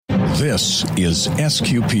This is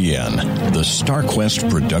SQPN, the StarQuest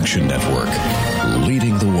Production Network,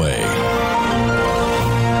 leading the way.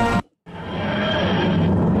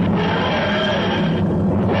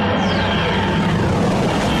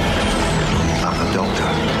 I'm a doctor.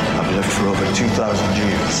 I've lived for over 2,000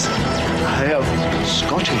 years. I have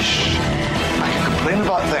Scottish. I can complain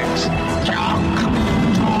about things.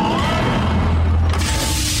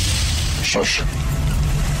 Shush.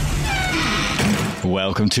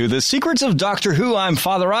 Welcome to the Secrets of Doctor Who. I'm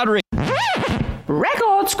Father Roderick.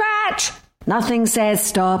 Record scratch! Nothing says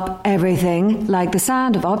stop everything like the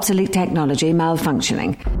sound of obsolete technology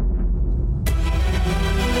malfunctioning.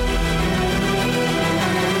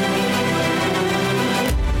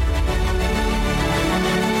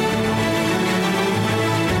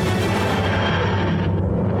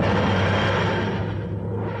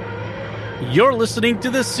 You're listening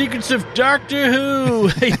to the Secrets of Doctor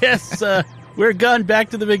Who. Yes, we're gone back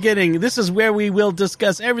to the beginning. This is where we will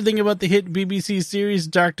discuss everything about the hit BBC series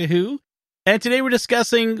Doctor Who. And today we're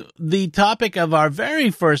discussing the topic of our very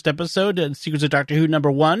first episode, Secrets of Doctor Who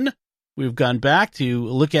number 1. We've gone back to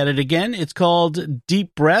look at it again. It's called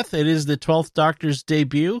Deep Breath. It is the 12th Doctor's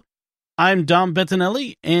debut. I'm Dom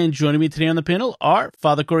Bettinelli, and joining me today on the panel are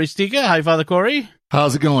Father Corey Stika. Hi, Father Corey.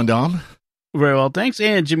 How's it going, Dom? Very well, thanks.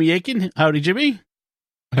 And Jimmy Aiken. Howdy, Jimmy.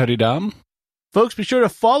 Howdy, Dom. Folks, be sure to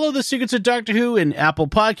follow The Secrets of Doctor Who in Apple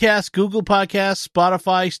Podcasts, Google Podcasts,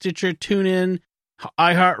 Spotify, Stitcher, TuneIn,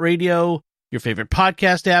 iHeartRadio, your favorite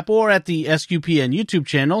podcast app, or at the SQPN YouTube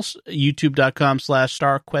channels,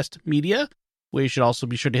 youtube.com/StarQuestMedia, where you should also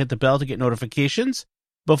be sure to hit the bell to get notifications.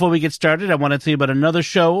 Before we get started, I want to tell you about another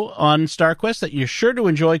show on StarQuest that you're sure to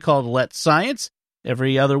enjoy called Let's Science.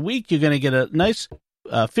 Every other week, you're going to get a nice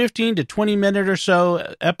 15 to 20 minute or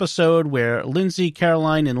so episode where Lindsay,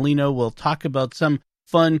 Caroline, and Lino will talk about some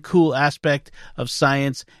fun, cool aspect of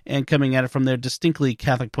science and coming at it from their distinctly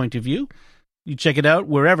Catholic point of view. You check it out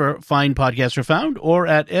wherever fine podcasts are found or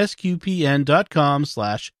at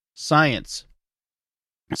sqpn.com/science.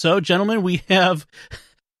 So, gentlemen, we have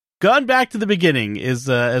gone back to the beginning, as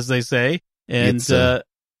they say. And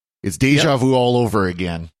it's deja vu all over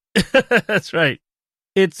again. That's right.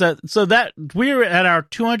 It's so that we're at our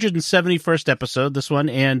 271st episode, this one,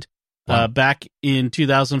 and back in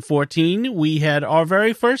 2014, we had our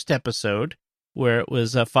very first episode where it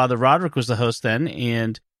was Father Roderick was the host then,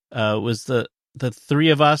 and was the three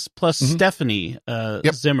of us plus Stephanie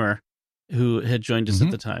Zimmer, who had joined us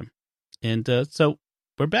at the time. And so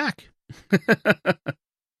we're back.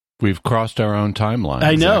 We've crossed our own timeline.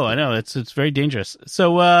 I know. It's very dangerous.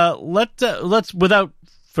 So let's without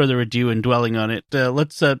further ado and dwelling on it,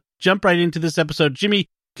 let's jump right into this episode. Jimmy,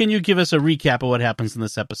 can you give us a recap of what happens in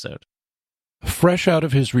this episode? Fresh out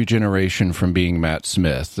of his regeneration from being Matt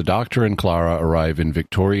Smith, the Doctor and Clara arrive in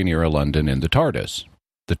Victorian-era London in the TARDIS.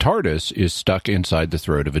 The TARDIS is stuck inside the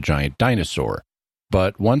throat of a giant dinosaur.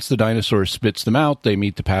 But once the dinosaur spits them out, they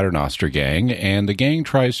meet the Paternoster gang, and the gang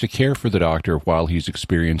tries to care for the Doctor while he's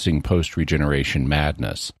experiencing post-regeneration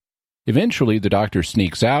madness. Eventually, the Doctor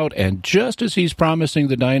sneaks out, and just as he's promising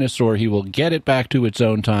the dinosaur he will get it back to its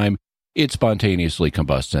own time, it spontaneously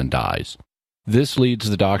combusts and dies. This leads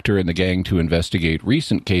the Doctor and the gang to investigate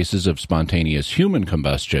recent cases of spontaneous human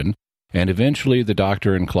combustion, and eventually the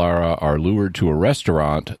Doctor and Clara are lured to a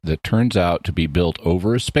restaurant that turns out to be built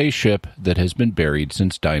over a spaceship that has been buried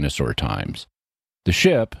since dinosaur times. The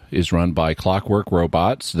ship is run by clockwork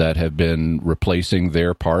robots that have been replacing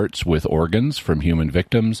their parts with organs from human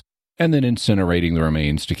victims, and then incinerating the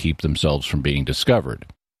remains to keep themselves from being discovered.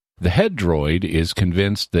 The head droid is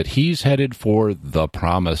convinced that he's headed for the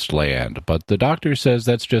Promised Land, but the Doctor says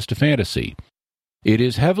that's just a fantasy. It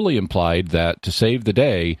is heavily implied that, to save the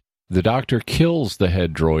day, the Doctor kills the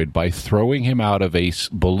head droid by throwing him out of a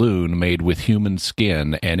balloon made with human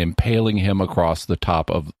skin and impaling him across the top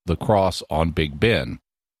of the cross on Big Ben.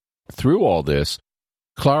 Through all this,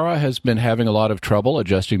 Clara has been having a lot of trouble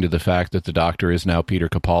adjusting to the fact that the Doctor is now Peter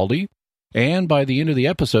Capaldi, and by the end of the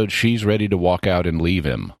episode, she's ready to walk out and leave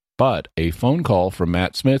him. But a phone call from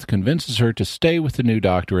Matt Smith convinces her to stay with the new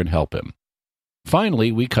Doctor and help him.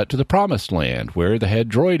 Finally, we cut to the Promised Land, where the head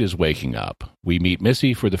droid is waking up. We meet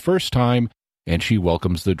Missy for the first time, and she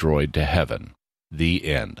welcomes the droid to heaven. The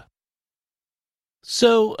end.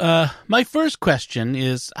 So, my first question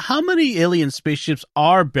is, how many alien spaceships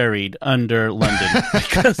are buried under London?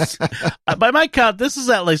 Because by my count, this is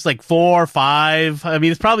at least like 4 or 5. I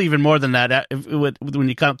mean, it's probably even more than that when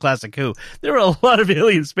you count Classic Who. There are a lot of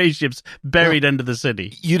alien spaceships buried under the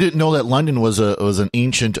city. You didn't know that London was an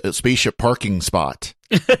ancient spaceship parking spot.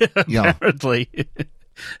 Apparently.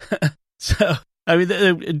 So, I mean,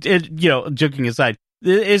 joking aside,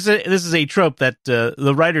 this is a trope that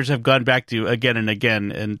the writers have gone back to again and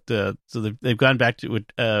again, and so they've gone back to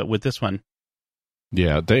it with this one.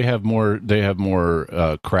 Yeah, they have more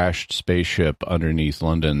crashed spaceship underneath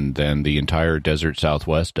London than the entire desert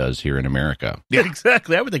Southwest does here in America. Yeah,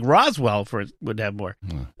 exactly. I would think Roswell would have more.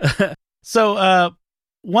 So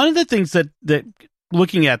one of the things that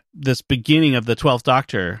looking at this beginning of the 12th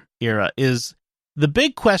Doctor era is the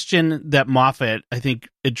big question that Moffat, I think,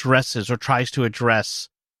 addresses or tries to address,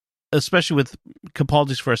 especially with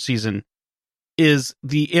Capaldi's first season, is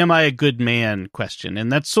the "Am I a good man?" question. And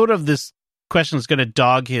that's sort of this question that's going to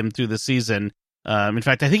dog him through the season. In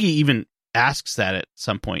fact, I think he even asks that at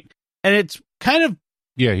some point. And it's kind of...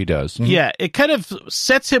 Yeah, he does. Mm-hmm. Yeah, it kind of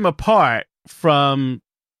sets him apart from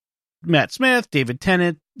Matt Smith, David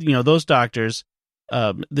Tennant, those doctors.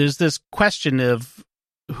 There's this question of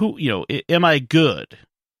who, am I good?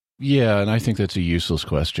 Yeah, and I think that's a useless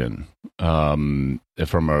question from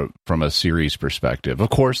a series perspective. Of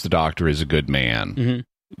course, the Doctor is a good man. Mm-hmm.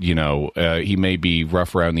 He may be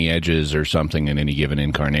rough around the edges or something in any given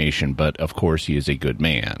incarnation, but of course he is a good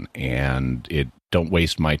man. And don't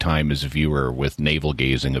waste my time as a viewer with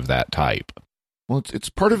navel-gazing of that type. Well, it's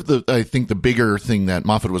part of I think the bigger thing that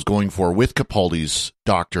Moffat was going for with Capaldi's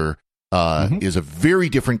Doctor is a very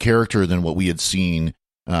different character than what we had seen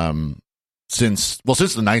since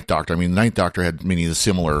the Ninth Doctor. I mean, the Ninth Doctor had many of the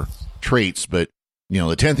similar traits, but, the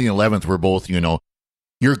 10th and 11th were both,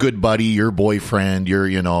 your good buddy, your boyfriend, your,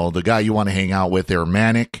 the guy you want to hang out with. They're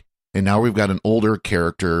manic. And now we've got an older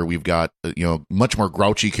character. We've got, much more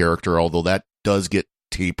grouchy character, although that does get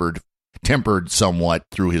tempered somewhat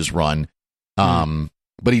through his run.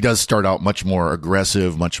 But he does start out much more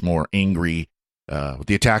aggressive, much more angry, with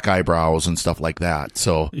the attack eyebrows and stuff like that.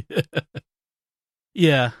 So,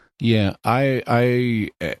 yeah,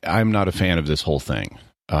 I'm not a fan of this whole thing.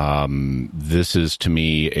 This is to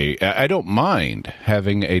me I don't mind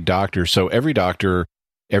having a doctor. So every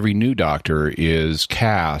new doctor is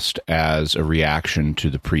cast as a reaction to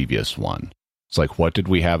the previous one. It's like, what did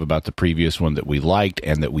we have about the previous one that we liked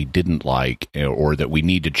and that we didn't like, or that we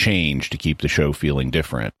need to change to keep the show feeling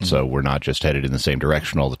different? Mm-hmm. So we're not just headed in the same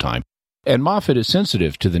direction all the time. And Moffat is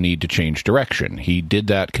sensitive to the need to change direction. He did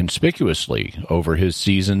that conspicuously over his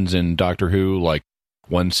seasons in Doctor Who. Like,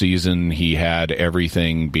 one season he had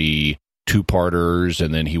everything be two-parters,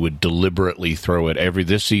 and then he would deliberately throw it.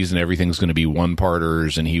 This season everything's going to be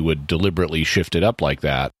one-parters, and he would deliberately shift it up like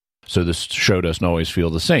that. So this show doesn't always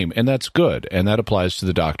feel the same, and that's good, and that applies to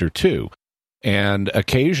the Doctor too. And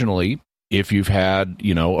occasionally, if you've had,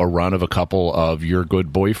 a run of a couple of your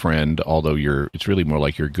good boyfriend, although it's really more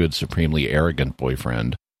like your good, supremely arrogant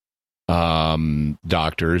boyfriend,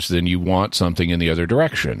 doctors, then you want something in the other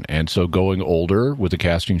direction. And so going older with the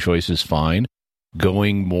casting choice is fine.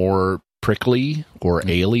 Going more prickly or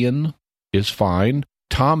alien is fine.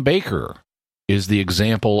 Tom Baker is the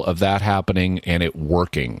example of that happening and it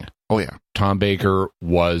working. Oh, yeah. Tom Baker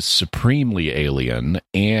was supremely alien,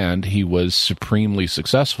 and he was supremely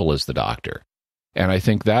successful as the Doctor. And I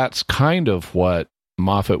think that's kind of what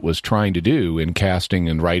Moffat was trying to do in casting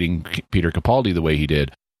and writing Peter Capaldi the way he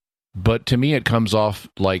did. But to me, it comes off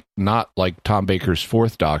like not like Tom Baker's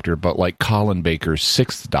fourth Doctor, but like Colin Baker's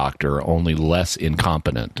sixth Doctor, only less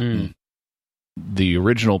incompetent. Mm. The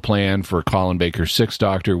original plan for Colin Baker's sixth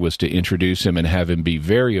Doctor was to introduce him and have him be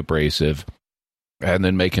very abrasive and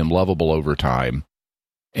then make him lovable over time.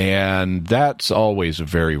 And that's always a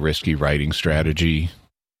very risky writing strategy.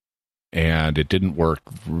 And it didn't work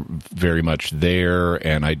very much there.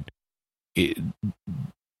 And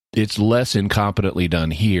it's less incompetently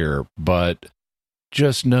done here, but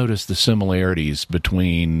just notice the similarities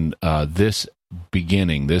between this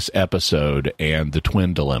episode, and the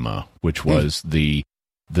Twin Dilemma, which was the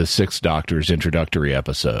Sixth Doctor's introductory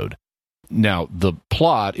episode. Now, the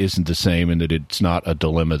plot isn't the same in that it's not a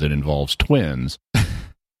dilemma that involves twins,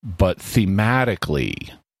 but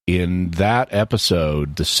thematically, in that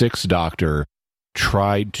episode, the Sixth Doctor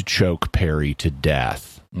tried to choke Perry to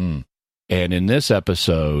death. Mm. And in this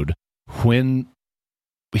episode, when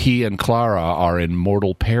he and Clara are in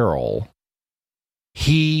mortal peril,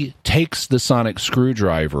 he takes the sonic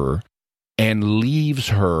screwdriver and leaves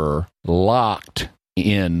her locked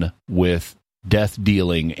in with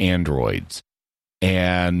death-dealing androids.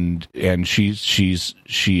 And she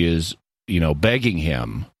is, begging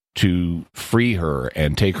him to free her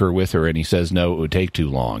and take her with her, and he says, no, it would take too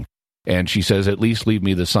long. And she says, at least leave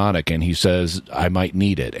me the sonic. And he says, I might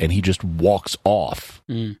need it. And he just walks off.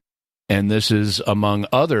 Mm. And this is among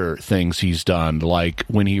other things he's done, like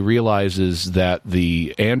when he realizes that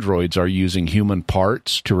the androids are using human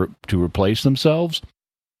parts to replace themselves.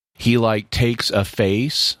 he takes a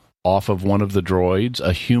face off of one of the droids,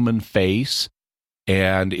 a human face,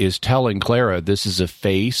 and is telling Clara this is a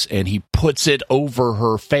face, and he puts it over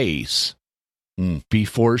her face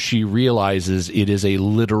before she realizes it is a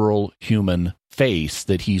literal human face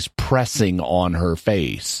that he's pressing on her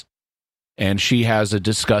face. And she has a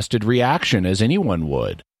disgusted reaction, as anyone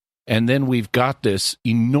would. And then we've got this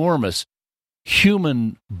enormous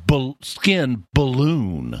human skin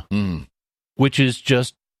balloon, which is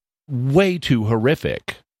just way too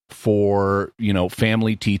horrific for,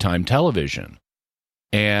 family tea time television.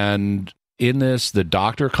 And in this, the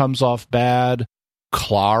Doctor comes off bad.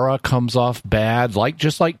 Clara comes off bad,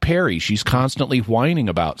 just like Perry. She's constantly whining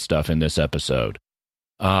about stuff in this episode.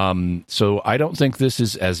 So I don't think this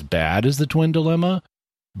is as bad as the Twin Dilemma,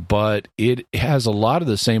 but it has a lot of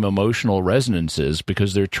the same emotional resonances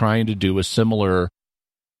because they're trying to do a similar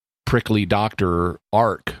prickly doctor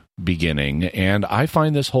arc beginning, and I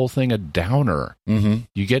find this whole thing a downer.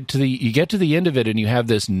 You get to the end of it and you have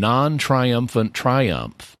this non-triumphant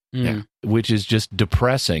triumph, which is just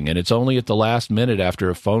depressing, and it's only at the last minute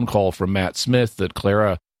after a phone call from Matt Smith that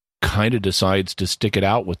Clara kind of decides to stick it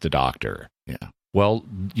out with the Doctor. Well,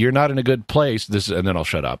 you're not in a good place. And then I'll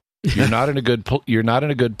shut up. You're not in a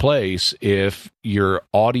good place if your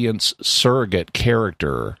audience surrogate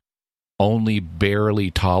character only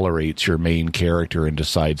barely tolerates your main character and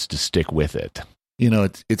decides to stick with it.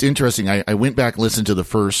 It's interesting. I went back and listened to the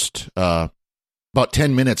first about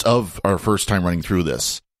 10 minutes of our first time running through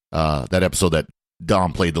this, that episode that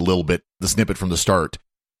Dom played the snippet from the start.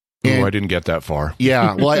 I didn't get that far.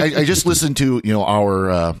 Yeah, well, I just listened to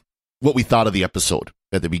our what we thought of the episode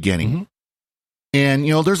at the beginning. And,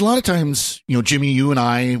 there's a lot of times, Jimmy, you and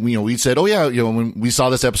I, we said, oh, yeah, when we saw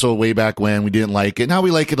this episode way back when, we didn't like it. Now we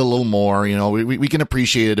like it a little more. We can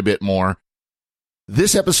appreciate it a bit more.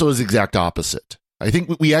 This episode is the exact opposite. I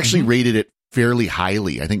think we actually rated it fairly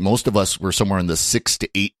highly. I think most of us were somewhere in the 6 to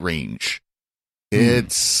 8 range.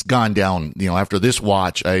 It's gone down. After this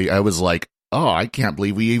watch, I was like, oh, I can't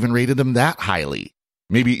believe we even rated them that highly.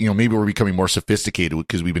 Maybe we're becoming more sophisticated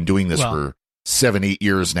because we've been doing this for 7-8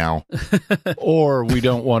 years now. Or we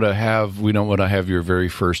don't want to have your very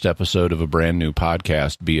first episode of a brand new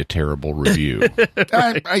podcast be a terrible review.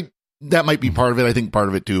 That might be part of it. I think part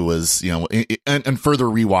of it too was, and further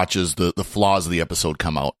rewatches, the flaws of the episode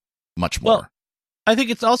come out much more. Well, I think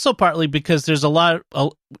it's also partly because there's a lot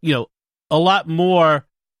more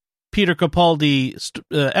Peter Capaldi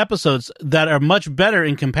episodes that are much better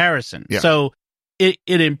in comparison. Yeah. So it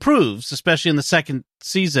improves, especially in the second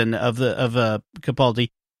season of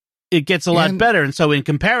Capaldi. It gets a lot better, and so in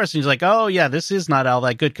comparison, he's like, "Oh yeah, this is not all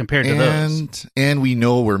that good compared to those." And we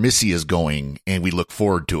know where Missy is going, and we look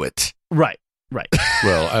forward to it. Right.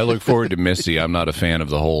 Well, I look forward to Missy. I'm not a fan of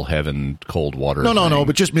the whole heaven cold water. No,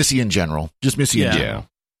 but just Missy in general. Just Missy in general.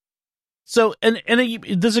 So, and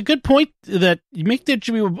there's a good point that you make there,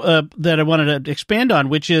 Jimmy, that I wanted to expand on,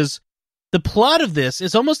 which is the plot of this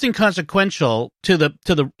is almost inconsequential to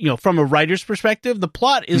the from a writer's perspective. The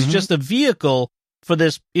plot is just a vehicle for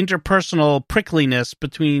this interpersonal prickliness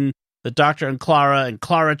between the Doctor and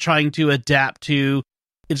Clara trying to adapt to.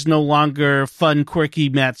 It's no longer fun, quirky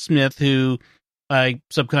Matt Smith, who I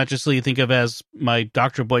subconsciously think of as my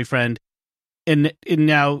Doctor boyfriend. And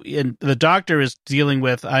now the Doctor is dealing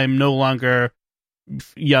with, I'm no longer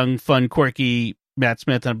young, fun, quirky Matt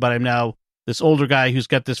Smith, but I'm now this older guy who's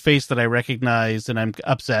got this face that I recognize, and I'm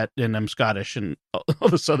upset, and I'm Scottish, and all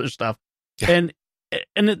this other stuff. Yeah.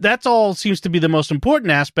 And that's all seems to be the most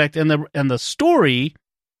important aspect, and the story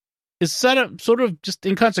is set up sort of just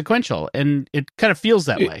inconsequential, and it kind of feels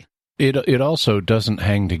that way. It also doesn't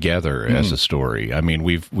hang together as a story. I mean,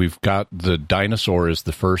 we've got the dinosaur is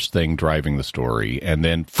the first thing driving the story, and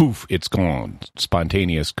then poof, it's gone.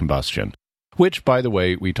 Spontaneous combustion. Which, by the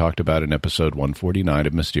way, we talked about in episode 149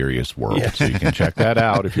 of Mysterious World. Yeah. So you can check that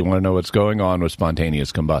out if you want to know what's going on with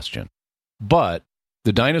spontaneous combustion. But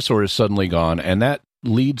the dinosaur is suddenly gone, and that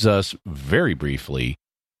leads us very briefly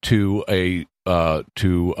to a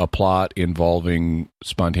plot involving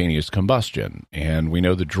spontaneous combustion. And we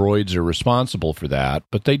know the droids are responsible for that,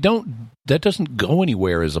 but that doesn't go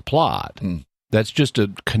anywhere as a plot. That's just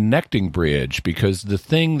a connecting bridge, because the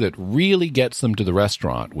thing that really gets them to the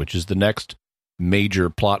restaurant, which is the next major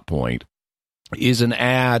plot point, is an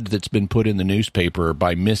ad that's been put in the newspaper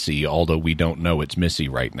by Missy, although we don't know it's Missy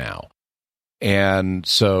right now. And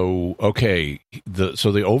so,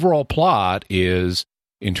 the overall plot is,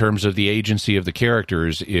 in terms of the agency of the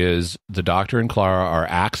characters, is the Doctor and Clara are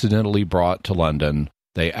accidentally brought to London.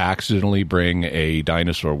 They accidentally bring a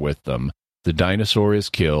dinosaur with them. The dinosaur is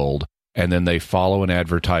killed. and then they follow an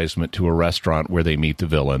advertisement to a restaurant where they meet the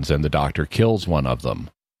villains, and the Doctor kills one of them.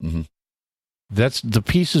 Mm-hmm. That's the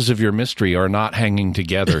pieces of your mystery are not hanging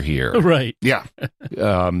together here. Right. Yeah.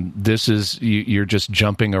 This is you're just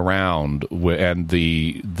jumping around, and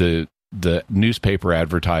the newspaper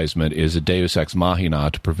advertisement is a Deus Ex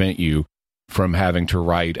Machina to prevent you from having to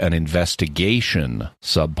write an investigation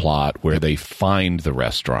subplot where they find the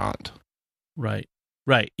restaurant. Right.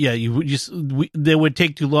 Right. Yeah. They would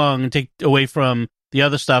take too long and take away from the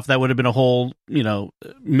other stuff. That would have been a whole,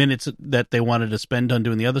 minutes that they wanted to spend on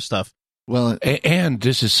doing the other stuff. Well, and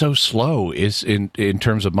this is so slow. Is in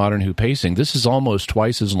terms of Modern Who pacing, this is almost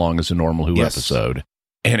twice as long as a normal Who episode,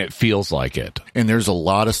 and it feels like it. And there's a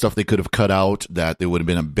lot of stuff they could have cut out that there would have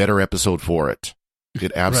been a better episode for it.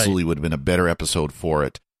 It absolutely would have been a better episode for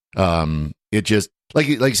it. It just like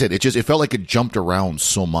you said, it felt like it jumped around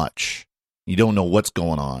so much. You don't know what's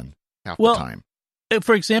going on half the time.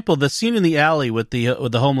 For example, the scene in the alley with the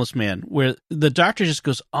homeless man, where the Doctor just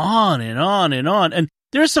goes on and on and on, and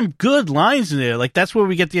there's some good lines in there. Like, that's where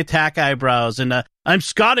we get the attack eyebrows, and I'm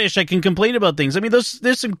Scottish, I can complain about things. I mean,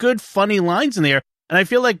 there's some good, funny lines in there, and I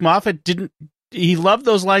feel like Moffat he loved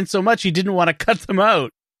those lines so much, he didn't want to cut them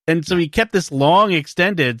out, and so he kept this long,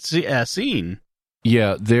 extended scene.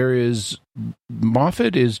 Yeah,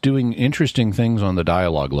 Moffat is doing interesting things on the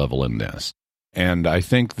dialogue level in this, and I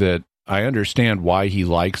think that I understand why he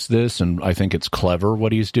likes this, and I think it's clever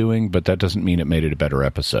what he's doing, but that doesn't mean it made it a better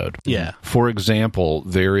episode. Yeah. For example,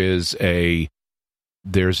 there's a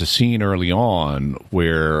scene early on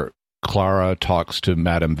where Clara talks to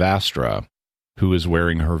Madame Vastra, who is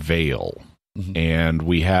wearing her veil. Mm-hmm. And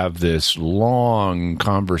we have this long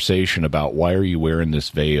conversation about why are you wearing this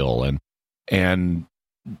veil? And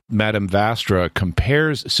Madame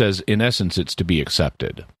Vastra says, in essence, it's to be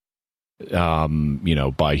accepted.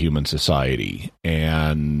 By human society.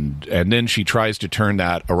 And then she tries to turn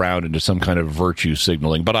that around into some kind of virtue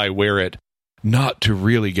signaling, but I wear it not to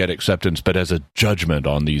really get acceptance, but as a judgment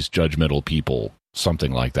on these judgmental people,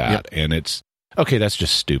 something like that. Yep. And it's, okay, that's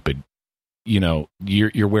just stupid.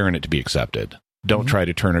 You're wearing it to be accepted. Don't try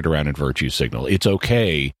to turn it around and virtue signal. It's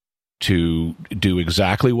okay to do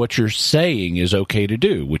exactly what you're saying is okay to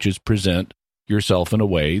do, which is present yourself in a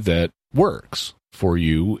way that works for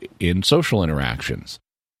you in social interactions.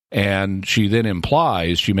 And she then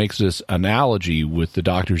she makes this analogy with the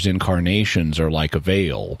Doctor's incarnations are like a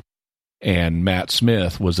veil, and Matt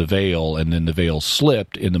Smith was a veil, and then the veil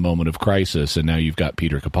slipped in the moment of crisis, and now you've got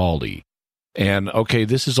Peter Capaldi. And okay,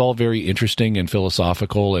 this is all very interesting and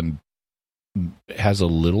philosophical and has a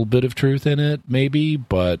little bit of truth in it, maybe,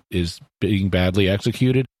 but is being badly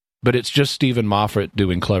executed. But it's just Stephen Moffat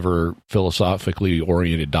doing clever, philosophically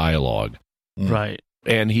oriented dialogue. Right.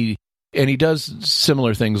 And he does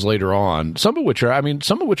similar things later on, some of which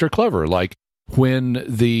are clever, like when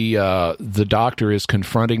the Doctor is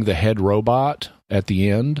confronting the head robot at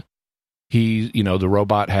the end. The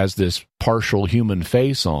robot has this partial human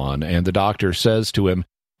face on, and the Doctor says to him,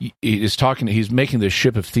 he's making this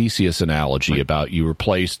ship of Theseus analogy about you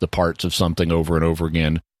replace the parts of something over and over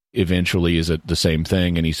again. Eventually, is it the same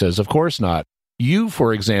thing? And he says, of course not. You,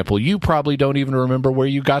 for example, you probably don't even remember where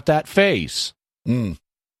you got that face,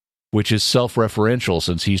 which is self-referential,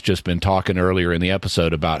 since he's just been talking earlier in the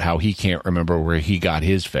episode about how he can't remember where he got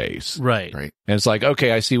his face. Right. And it's like,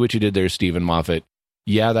 okay, I see what you did there, Stephen Moffat.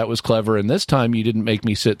 Yeah, that was clever, and this time you didn't make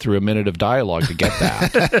me sit through a minute of dialogue to get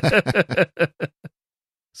that.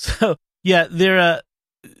 So, yeah,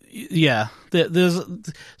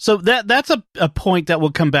 that's a point that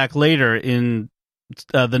will come back later in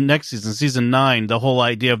the next season 9. The whole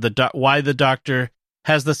idea of why the Doctor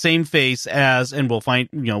has the same face as, and we'll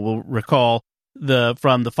recall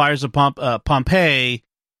from the Fires of Pompeii,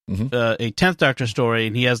 a 10th Doctor story,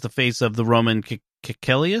 and he has the face of the Roman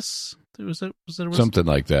Caecilius. Was it something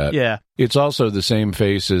like that? Yeah. It's also the same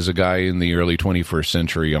face as a guy in the early 21st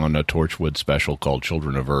century on a Torchwood special called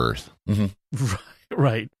Children of Earth. Mm-hmm.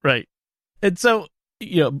 Right. And so,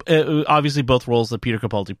 obviously both roles that Peter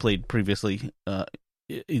Capaldi played previously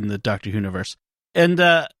in the Doctor Who universe. And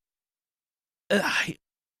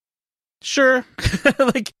sure,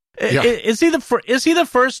 like, is he the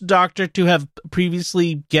first Doctor to have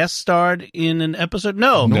previously guest starred in an episode?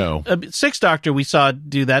 No. Sixth Doctor we saw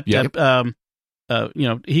do that. Yep.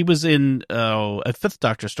 He was in a Fifth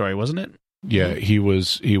Doctor story, wasn't it? Yeah, he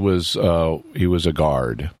was a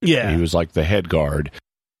guard. Yeah, he was like the head guard,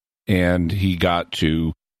 and he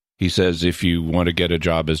says, if you want to get a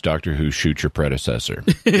job as Doctor Who, shoot your predecessor.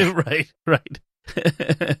 Right.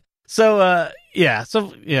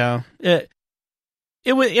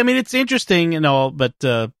 It's interesting and all, but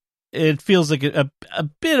it feels like a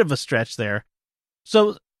bit of a stretch there.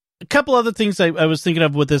 So a couple other things I was thinking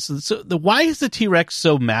of with this. So why is the T-Rex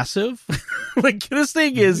so massive? Like, this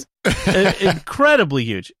thing is incredibly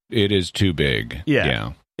huge. It is too big.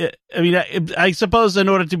 Yeah. I mean, I suppose in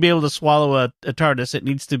order to be able to swallow a TARDIS, it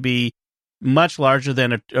needs to be much larger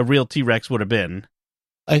than a real T-Rex would have been.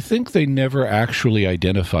 I think they never actually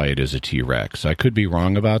identify it as a T-Rex. I could be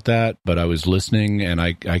wrong about that, but I was listening, and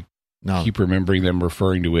I keep remembering them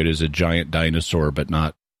referring to it as a giant dinosaur, but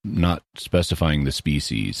not specifying the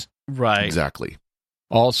species. Right. Exactly.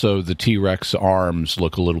 Also, the T-Rex arms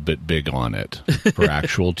look a little bit big on it for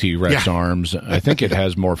actual T-Rex arms. I think it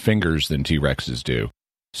has more fingers than T-Rexes do.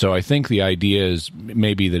 So I think the idea is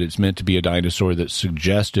maybe that it's meant to be a dinosaur that's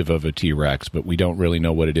suggestive of a T-Rex, but we don't really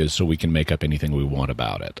know what it is, so we can make up anything we want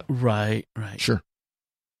about it. Right. Sure.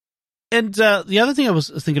 And the other thing I was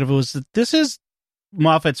thinking of was that this is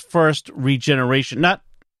Moffat's first regeneration, not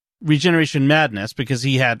Regeneration Madness, because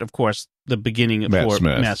he had, of course, the beginning for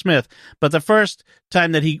Matt Smith, but the first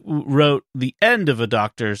time that he wrote the end of a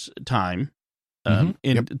Doctor's time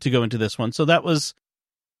to go into this one. So that was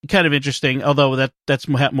kind of interesting, although that's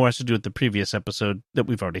more has to do with the previous episode that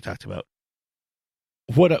we've already talked about.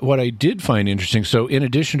 What I did find interesting, so in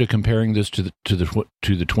addition to comparing this to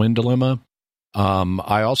the twin dilemma,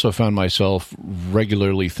 I also found myself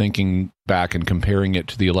regularly thinking back and comparing it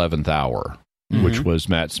to the 11th Hour, which was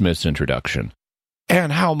Matt Smith's introduction,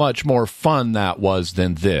 and how much more fun that was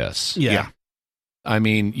than this. Yeah. I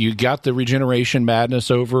mean, you got the Regeneration Madness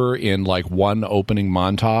over in like one opening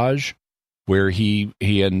montage, where he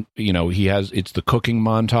has, it's the cooking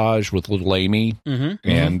montage with little Amy,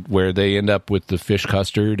 and where they end up with the fish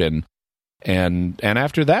custard, and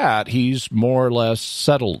after that he's more or less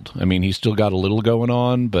settled. I mean, he's still got a little going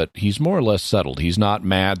on, but he's more or less settled. He's not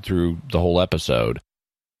mad through the whole episode.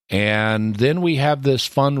 And then we have this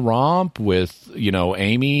fun romp with,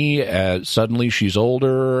 Amy. Suddenly she's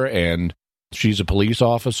older and she's a police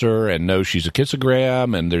officer and knows she's a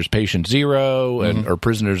kissogram, and there's patient zero or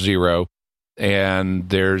prisoner zero. And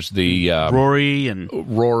there's the Rory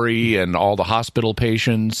and all the hospital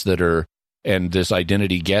patients that are, and this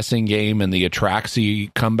identity guessing game, and the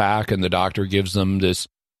Atraxi come back, and the Doctor gives them this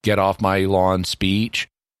 "get off my lawn" speech,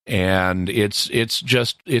 and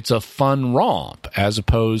it's a fun romp as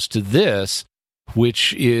opposed to this,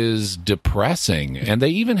 which is depressing. And they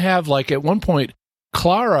even have, like, at one point,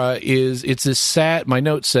 Clara it's this sad. My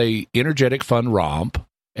notes say energetic, fun romp,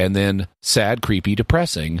 and then sad, creepy,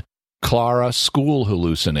 depressing Clara school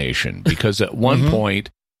hallucination, because at one point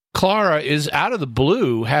Clara is out of the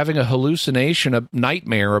blue having a hallucination, a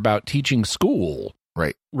nightmare about teaching school.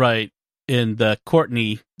 Right. And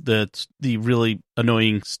Courtney, the really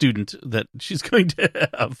annoying student that she's going to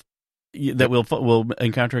have, that we'll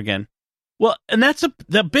encounter again. Well, and that's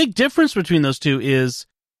the big difference between those two is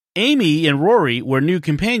Amy and Rory were new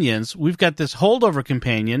companions. We've got this holdover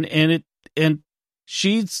companion, and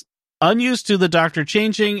she's unused to the Doctor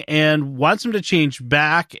changing and wants him to change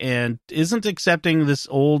back, and isn't accepting this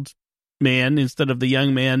old man instead of the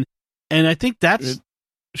young man. And I think that's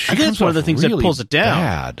one of the things really that pulls it down.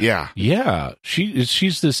 Bad. Yeah.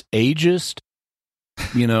 She's this ageist,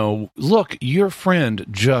 look, your friend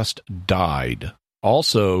just died.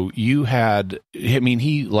 Also, you saw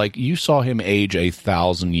him age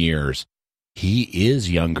 1,000 years. He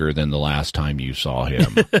is younger than the last time you saw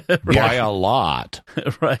him by a lot.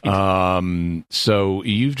 Right. So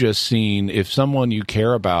you've just seen, if someone you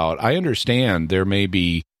care about, I understand there may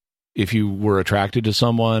be, if you were attracted to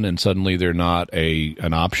someone and suddenly they're not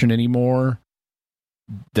an option anymore,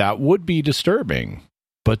 that would be disturbing.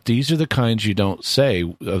 But these are the kinds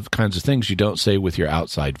of things you don't say with your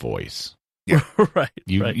outside voice. Yeah. Right.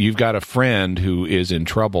 You've got a friend who is in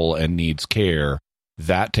trouble and needs care.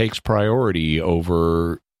 That takes priority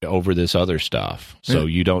over this other stuff. So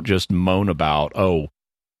you don't just moan about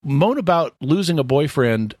losing a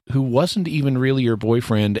boyfriend who wasn't even really your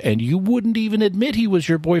boyfriend, and you wouldn't even admit he was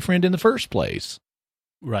your boyfriend in the first place.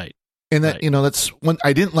 Right. And that, that's when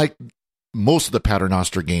I didn't like most of the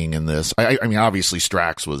Paternoster gang in this. I mean, obviously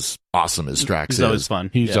Strax was awesome as Strax is. He's always fun.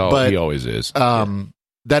 He always is.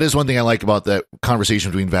 That is one thing I like about that conversation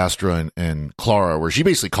between Vastra and Clara, where she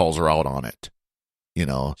basically calls her out on it.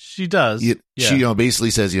 She does. She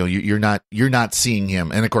basically says, you're not seeing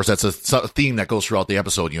him. And of course, that's a theme that goes throughout the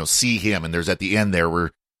episode, see him. And there's at the end there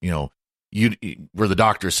where, where the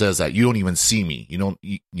Doctor says that you don't even see me. You don't,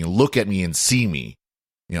 look at me and see me,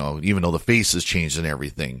 even though the face has changed and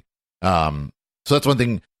everything. So that's one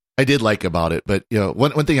thing I did like about it. But,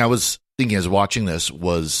 one thing I was thinking as watching this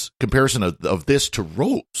was comparison of this to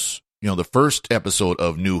Rose, the first episode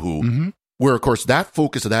of New Who, Where, of course, that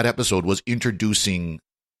focus of that episode was introducing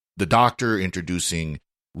the Doctor, introducing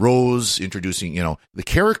Rose, introducing, the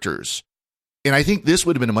characters. And I think this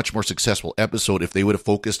would have been a much more successful episode if they would have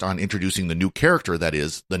focused on introducing the new character, that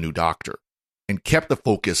is, the new Doctor, and kept the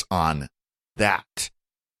focus on that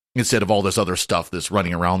instead of all this other stuff that's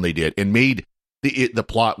running around they did, and made the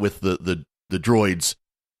plot with the droids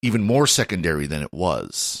even more secondary than it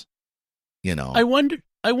was. I wonder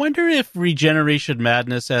if Regeneration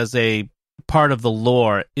Madness as a part of the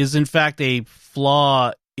lore is in fact a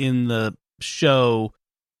flaw in the show,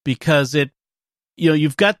 because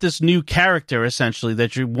you've got this new character essentially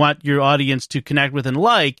that you want your audience to connect with and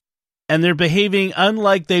like, and they're behaving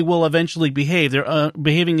unlike they will eventually behave. They're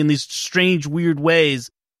behaving in these strange, weird ways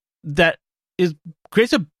that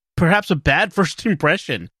creates perhaps a bad first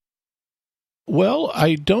impression. Well,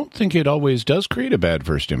 I don't think it always does create a bad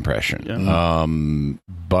first impression. Yeah.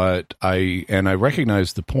 But I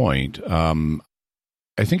recognize the point.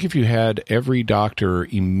 I think if you had every Doctor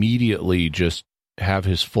immediately just have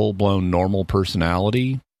his full-blown normal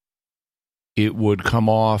personality, it would come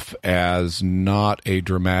off as not a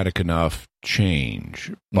dramatic enough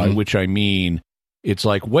change. By which I mean, it's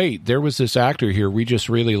like, wait, there was this actor here we just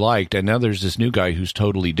really liked, and now there's this new guy who's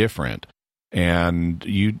totally different. And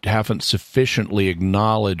you haven't sufficiently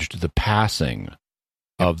acknowledged the passing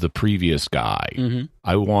of the previous guy. Mm-hmm.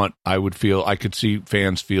 I could see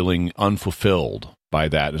fans feeling unfulfilled by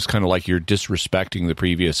that. It's kind of like you're disrespecting the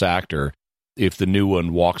previous actor if the new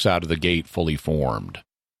one walks out of the gate fully formed.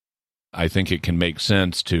 I think it can make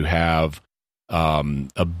sense to have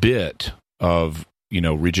a bit of,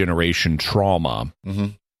 regeneration trauma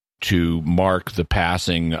to mark the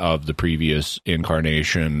passing of the previous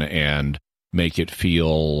incarnation and make it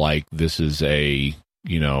feel like this is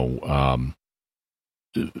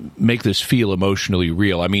make this feel emotionally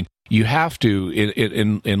real. I mean, you have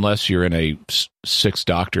to, unless you're in a Sixth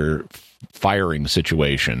Doctor firing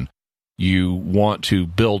situation, you want to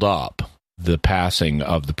build up the passing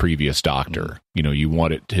of the previous Doctor. You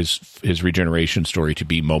want his regeneration story to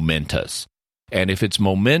be momentous. And if it's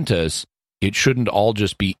momentous, it shouldn't all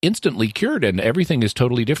just be instantly cured and everything is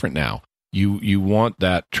totally different now. You want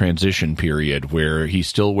that transition period where he's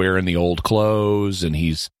still wearing the old clothes and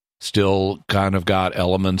he's still kind of got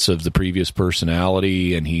elements of the previous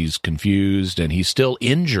personality and he's confused and he's still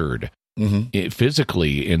injured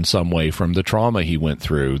physically in some way from the trauma he went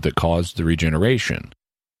through that caused the regeneration.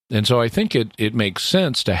 And so I think it makes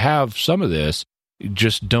sense to have some of this,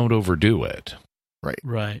 just don't overdo it.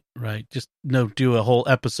 Right. Just do a whole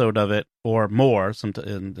episode of it or more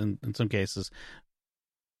in some cases.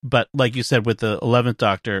 But like you said, with the 11th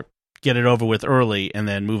Doctor, get it over with early and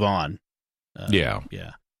then move on. Yeah.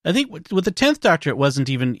 I think with the 10th Doctor, it wasn't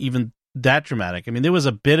even that dramatic. I mean, there was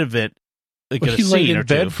a bit of it. He laid in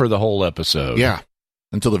bed for the whole episode. Yeah,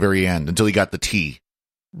 until the very end, until he got the tea.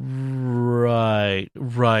 Right.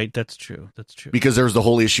 That's true. Because there was the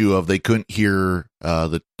whole issue of they couldn't hear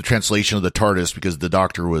the translation of the TARDIS because the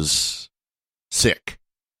Doctor was sick.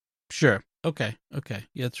 Sure. Okay.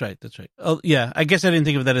 Yeah, that's right. Oh, yeah. I guess I didn't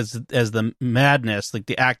think of that as the madness, like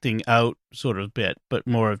the acting out sort of bit, but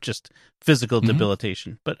more of just physical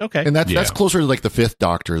debilitation. But okay. And that's closer to like the 5th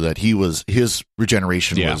Doctor, that his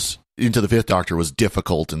regeneration was into the 5th Doctor was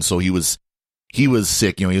difficult, and so he was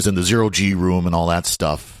sick. He was in the 0G room and all that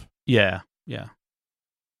stuff. Yeah.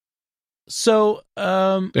 So,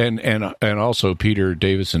 and also Peter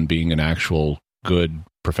Davison, being an actual good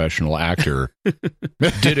professional actor,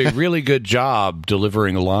 did a really good job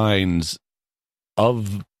delivering lines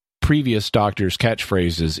of previous Doctor's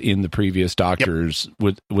catchphrases in the previous Doctor's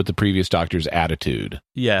with the previous Doctor's attitude.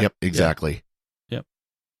 Yeah. Yep. Exactly. Yep.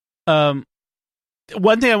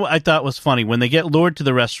 One thing I thought was funny, when they get lured to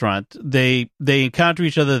the restaurant, they encounter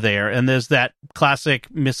each other there, and there's that classic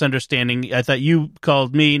misunderstanding. I thought you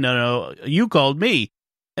called me. No, you called me.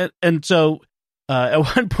 And so at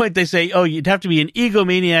one point they say, oh, you'd have to be an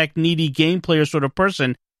egomaniac, needy game player sort of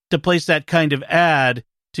person to place that kind of ad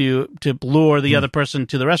to lure the other person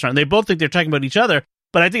to the restaurant. And they both think they're talking about each other,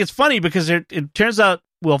 but I think it's funny because it turns out,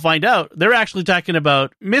 we'll find out, they're actually talking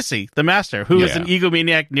about Missy, the Master, who is an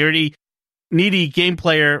egomaniac, needy game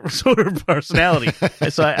player sort of personality.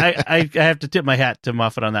 So I have to tip my hat to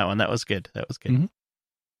Moffat on that one. That was good. Mm-hmm.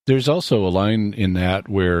 There's also a line in that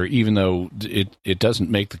where, even though it doesn't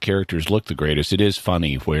make the characters look the greatest, it is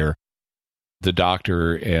funny, where the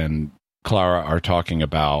Doctor and Clara are talking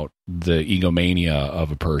about the egomania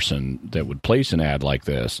of a person that would place an ad like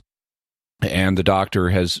this. And the Doctor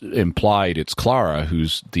has implied it's Clara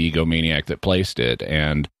who's the egomaniac that placed it.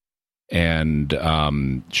 And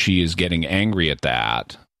she is getting angry at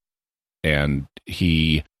that. And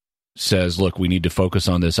he says, look, we need to focus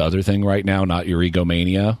on this other thing right now, not your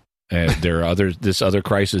egomania. This other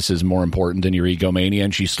crisis is more important than your egomania.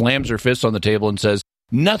 And she slams her fist on the table and says,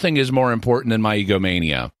 nothing is more important than my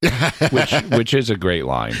egomania, which is a great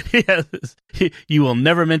line. Yes. You will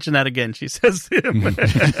never mention that again, she says to him.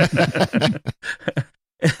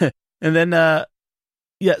 And then,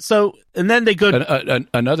 and then they go.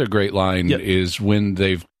 Another great line is when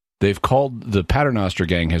they've called, the Paternoster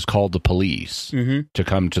gang has called the police to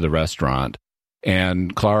come to the restaurant.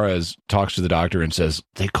 And Clara talks to the doctor and says,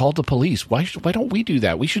 they called the police. Why don't we do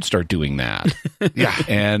that? We should start doing that. Yeah.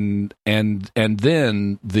 And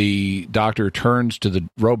then the doctor turns to the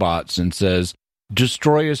robots and says,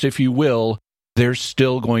 destroy us if you will. They're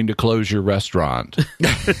still going to close your restaurant. Yeah,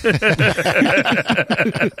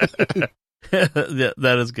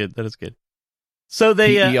 that is good. That is good. So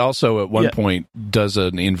he also at one point does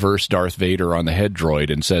an inverse Darth Vader on the head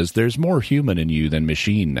droid and says, there's more human in you than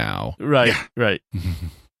machine now. Right, right.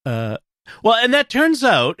 Well, and that turns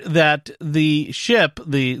out that the ship,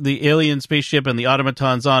 the alien spaceship and the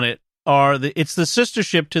automatons on it it's the sister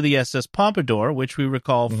ship to the SS Pompadour, which we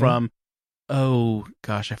recall from, oh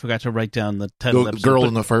gosh, I forgot to write down the title episode. Girl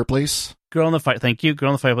in the Fireplace? Thank you, Girl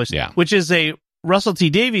in the Fireplace. Yeah. Which is a Russell T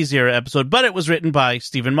Davies era episode, but it was written by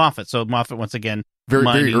Stephen Moffat. So Moffat once again,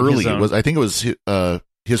 very early. I think it was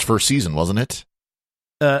his first season, wasn't it?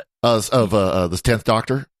 Of the 10th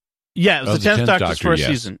Doctor. Yeah, it was the 10th Doctor's first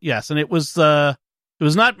season. Yes, and it was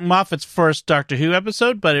not Moffat's first Doctor Who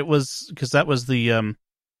episode, but it was because that was the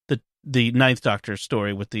 9th Doctor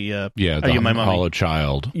story with the Are You My Mummy? Hollow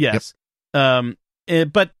Child. Yes. Yep.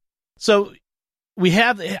 But so we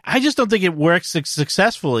have. I just don't think it works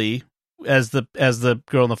successfully as the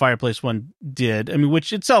Girl in the Fireplace one did. I mean,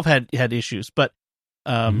 which itself had issues, but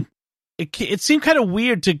it seemed kind of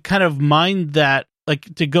weird to kind of mind that,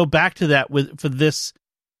 like to go back to that for this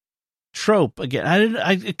trope again.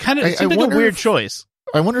 It seemed like a weird choice.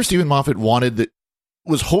 I wonder if Stephen Moffat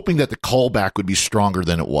was hoping that the callback would be stronger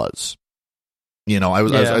than it was.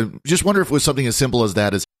 I just wonder if it was something as simple as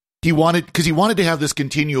that. As he wanted to have this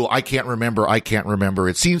continual. I can't remember.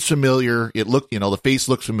 It seems familiar. It looked, the face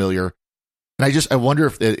looks familiar. And I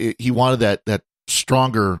wonder if he wanted that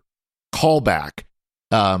stronger callback.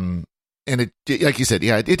 And it, like you said,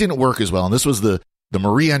 it didn't work as well. And this was the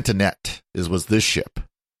Marie Antoinette was this ship.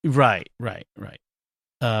 Right.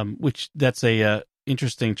 Which that's a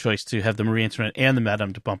interesting choice to have the Marie Antoinette and the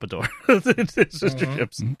Madame de Pompadour, sister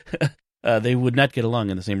ships. They would not get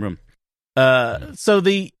along in the same room. So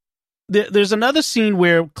there's another scene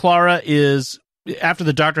where Clara is, after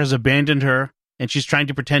the Doctor has abandoned her, and she's trying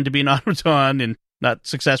to pretend to be an automaton and not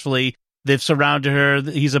successfully. They've surrounded her.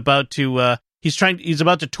 He's about to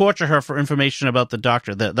torture her for information about the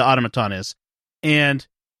Doctor, the automaton is. And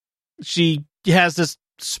she has this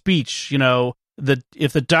speech, that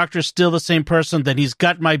if the Doctor's still the same person, then he's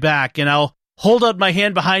got my back, and I'll hold out my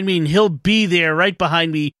hand behind me and he'll be there right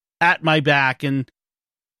behind me at my back. And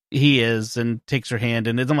he is, and takes her hand.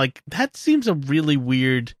 And I'm like, that seems a really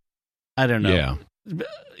weird, I don't know. Yeah.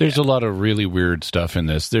 There's a lot of really weird stuff in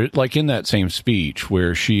this. There, like in that same speech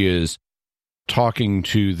where she is talking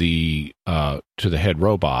to the head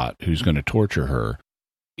robot who's going to torture her.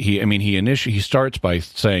 He starts by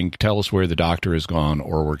saying, "Tell us where the Doctor has gone,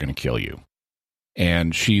 or we're going to kill you."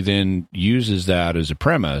 And she then uses that as a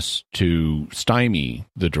premise to stymie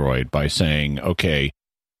the droid by saying, "Okay,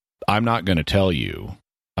 I'm not going to tell you,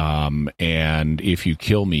 and if you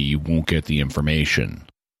kill me, you won't get the information.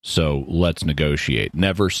 So let's negotiate.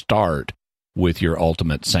 Never start with your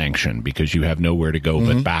ultimate sanction because you have nowhere to go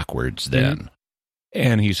but backwards then."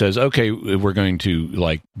 And he says, "Okay, we're going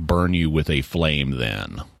to burn you with a flame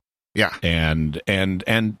then." Yeah. And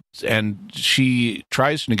she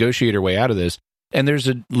tries to negotiate her way out of this. And there's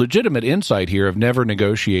a legitimate insight here of never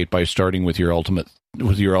negotiate by starting with your ultimate,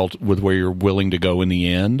 with where you're willing to go in the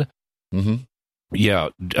end. Mm-hmm. Yeah,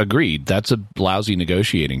 agreed. That's a lousy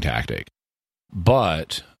negotiating tactic.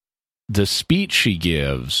 But the speech she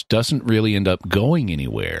gives doesn't really end up going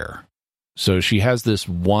anywhere. So she has this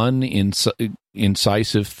one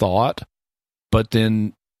incisive thought, but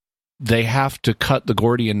then they have to cut the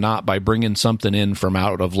Gordian knot by bringing something in from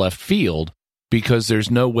out of left field, because there's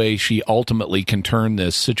no way she ultimately can turn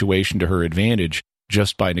this situation to her advantage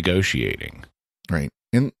just by negotiating. Right.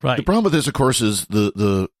 And the problem with this, of course, is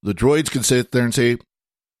the droids can sit there and say,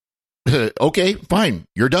 "Okay, fine,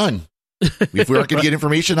 you're done. If we're not going to get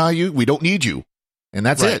information out of you, we don't need you." And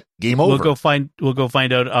that's it. Game over. We'll go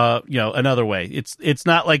find out another way. It's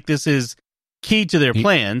not like this is key to their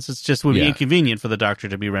plans. It's just would be inconvenient for the Doctor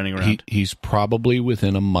to be running around. He's probably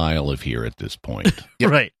within a mile of here at this point.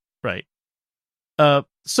 Right.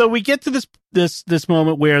 So we get to this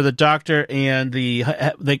moment where the Doctor and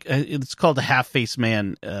it's called the half-faced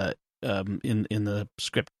man in the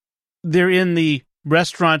script. They're in the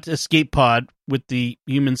restaurant escape pod with the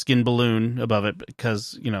human skin balloon above it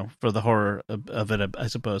because, for the horror of it, I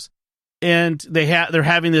suppose. And they're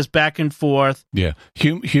having this back and forth. Yeah.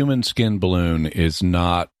 Human skin balloon is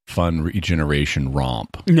not fun regeneration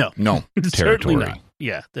romp. No. Territory. Certainly not.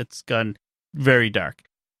 Yeah, that's gone very dark.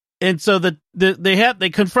 And so they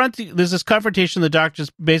confront. There's this confrontation. The Doctor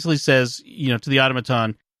basically says, to the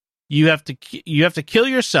automaton, you have to kill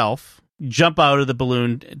yourself, jump out of the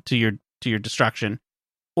balloon to your destruction,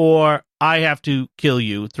 or I have to kill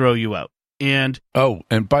you, throw you out. And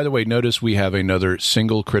by the way, notice we have another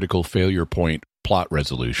single critical failure point plot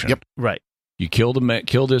resolution. Yep. Right. You kill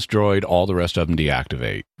this droid, all the rest of them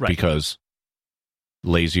deactivate because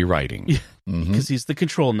lazy writing. Yeah. Because he's the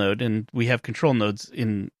control node, and we have control nodes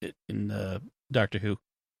in Doctor Who.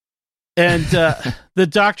 And the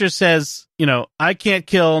Doctor says, I can't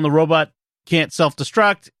kill, and the robot can't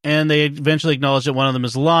self-destruct, and they eventually acknowledge that one of them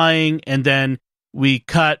is lying, and then we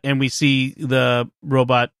cut, and we see the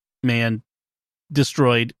robot man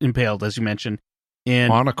destroyed, impaled, as you mentioned.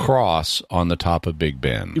 And on a cross on the top of Big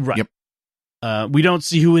Ben. Right. Yep. We don't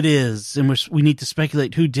see who it is, and we need to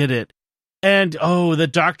speculate who did it. And, the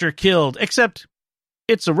Doctor killed, except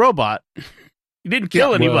it's a robot. He didn't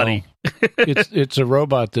kill anybody. Well, it's a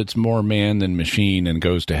robot that's more man than machine and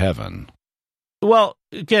goes to heaven. Well,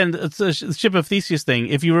 again, it's the Ship of Theseus thing.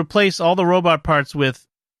 If you replace all the robot parts with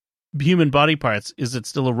human body parts, is it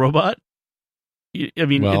still a robot? I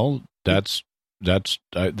mean, that's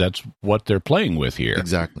what they're playing with here.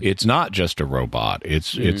 Exactly. It's not just a robot.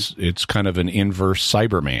 It's kind of an inverse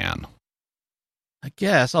Cyberman. I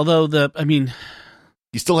guess, although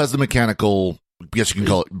he still has the mechanical, I guess you can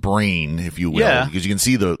call it brain, if you will, because you can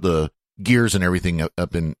see the gears and everything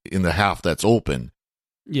up in the half that's open.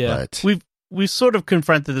 Yeah, but we've sort of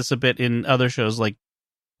confronted this a bit in other shows like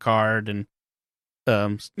Card and Star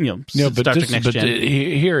Trek Next Gen.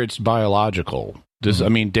 Here it's biological.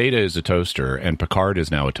 Data is a toaster and Picard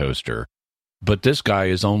is now a toaster, but this guy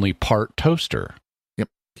is only part toaster. Yep.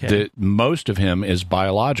 Okay. Most of him is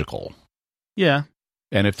biological. Yeah.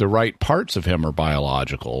 And if the right parts of him are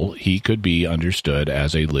biological, he could be understood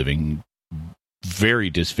as a living, very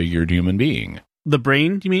disfigured human being. The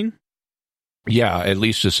brain, you mean? Yeah, at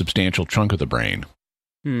least a substantial chunk of the brain.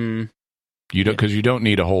 Because you don't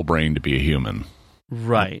need a whole brain to be a human.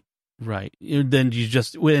 Right. Then you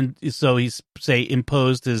just so he's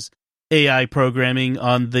imposed his AI programming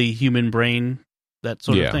on the human brain, that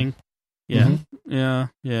sort of thing. Yeah.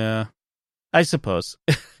 Mm-hmm. Yeah. I suppose.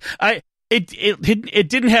 It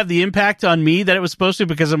didn't have the impact on me that it was supposed to,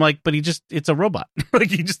 because I'm like, but it's a robot. Like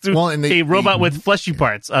he just threw a robot with fleshy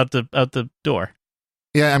parts out the door.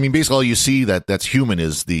 Yeah, basically all you see that's human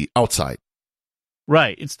is the outside.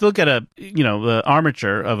 Right. It's still got the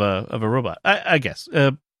armature of a robot, I guess.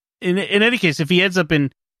 In any case, if he ends up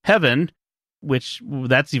in heaven, which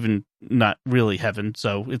that's even not really heaven,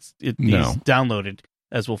 so he's downloaded,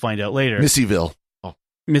 as we'll find out later. Missyville.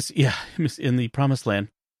 Miss in the Promised Land.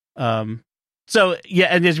 So yeah,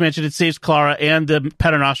 and as you mentioned, it saves Clara and the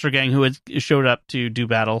Paternoster gang who had showed up to do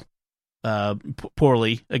battle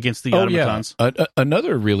poorly against the automatons. Yeah.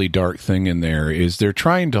 Another really dark thing in there is they're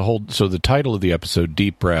trying to hold. So the title of the episode,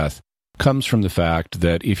 Deep Breath, comes from the fact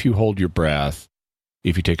that if you hold your breath,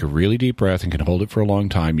 if you take a really deep breath and can hold it for a long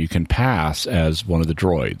time, you can pass as one of the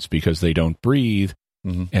droids because they don't breathe.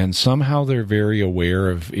 Mm-hmm. And somehow they're very aware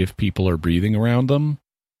of if people are breathing around them.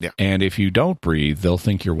 Yeah. And if you don't breathe, they'll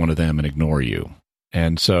think you're one of them and ignore you.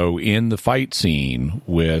 And so in the fight scene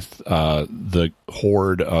with the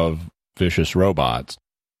horde of vicious robots,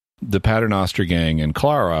 the Paternoster gang and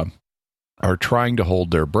Clara are trying to hold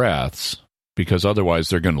their breaths because otherwise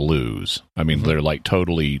they're going to lose. They're like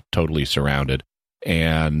totally surrounded.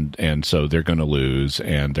 And so they're going to lose,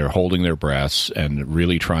 and they're holding their breaths and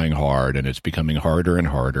really trying hard, and it's becoming harder and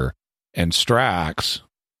harder. And Strax,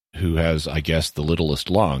 who has, I guess, the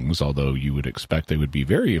littlest lungs, although you would expect they would be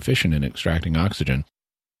very efficient in extracting oxygen,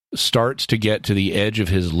 starts to get to the edge of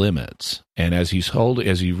his limits. And as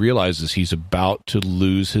he realizes he's about to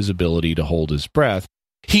lose his ability to hold his breath,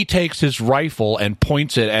 he takes his rifle and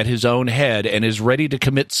points it at his own head and is ready to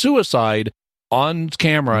commit suicide on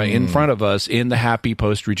camera in front of us in the happy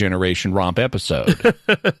post-regeneration romp episode.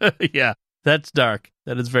 Yeah, that's dark.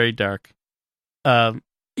 That is very dark. Speaking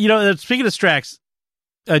of Strax,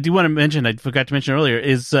 I do want to mention, I forgot to mention earlier,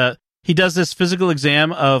 is he does this physical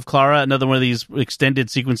exam of Clara, another one of these extended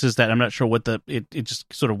sequences that I'm not sure what it just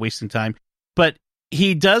sort of wasting time. But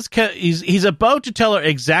he's about to tell her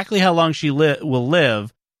exactly how long she will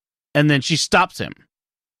live, and then she stops him,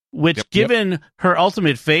 which, given her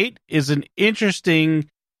ultimate fate, is an interesting.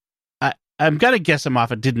 I'm gonna guess that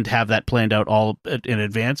Moffat didn't have that planned out all in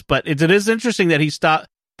advance, but it is interesting that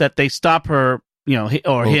they stop her,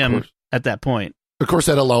 him at that point. Of course,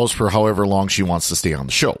 that allows for however long she wants to stay on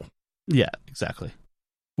the show. Yeah, exactly.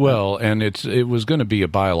 Well, and it was going to be a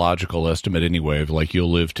biological estimate anyway, of like you'll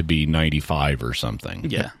live to be 95 or something.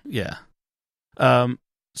 Yeah.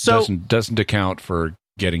 So doesn't account for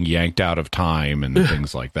getting yanked out of time and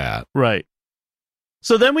things like that. Right.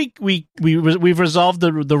 So then we've resolved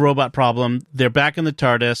the robot problem. They're back in the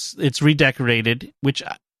TARDIS. It's redecorated, which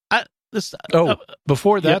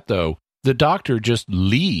before that though, the Doctor just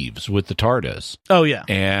leaves with the TARDIS. Oh yeah.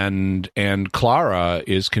 And Clara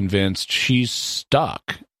is convinced she's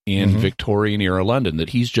stuck in Victorian era London, that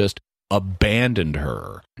he's just abandoned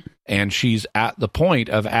her. And she's at the point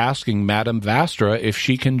of asking Madame Vastra if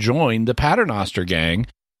she can join the Paternoster gang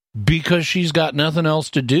because she's got nothing else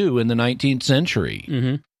to do in the 19th century.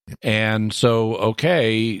 Mm-hmm. And so,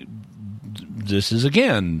 okay, this is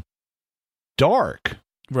again dark.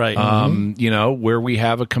 Right. Where we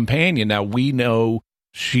have a companion. Now, we know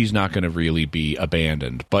she's not going to really be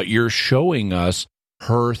abandoned, but you're showing us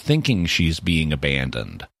her thinking she's being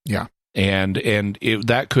abandoned. Yeah. And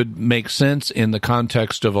that could make sense in the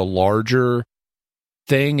context of a larger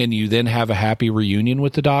thing, and you then have a happy reunion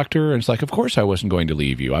with the Doctor, and it's like, of course I wasn't going to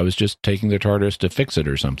leave you. I was just taking the TARDIS to fix it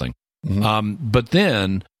or something. But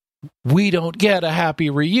then we don't get a happy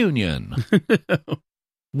reunion.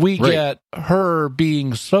 We get her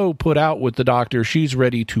being so put out with the Doctor, she's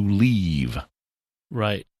ready to leave.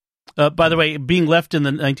 Right. By the way, being left in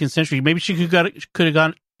the 19th century, maybe she could have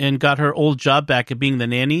gone and got her old job back at being the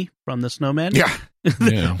nanny from the Snowman. Yeah.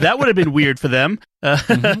 That would have been weird for them.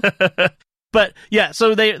 But yeah,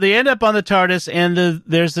 so they end up on the TARDIS, and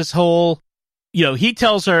there's this whole, he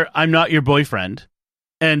tells her, "I'm not your boyfriend,"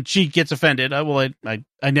 and she gets offended.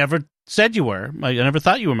 I never said you were. I never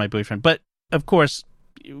thought you were my boyfriend. But of course,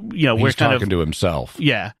 we're he's kind talking to himself.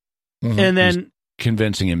 Yeah, and then he's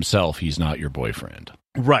convincing himself he's not your boyfriend.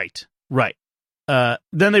 Right.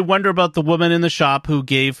 Then they wonder about the woman in the shop who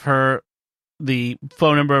gave her the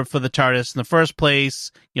phone number for the TARDIS in the first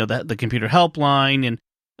place, the computer helpline, and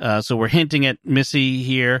so we're hinting at Missy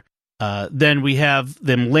here. Then we have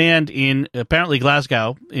them land in, apparently,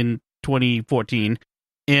 Glasgow in 2014,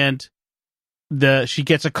 and she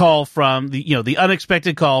gets a call from the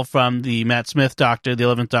unexpected call from the Matt Smith Doctor, the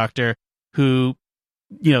 11th Doctor, who,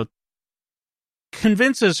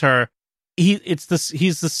 convinces her he's the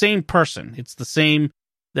same person. It's the same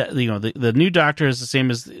that the new Doctor is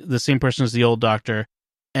the same person as the old Doctor,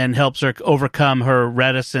 and helps her overcome her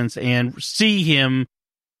reticence and see him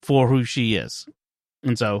for who she is.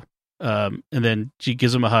 And so and then she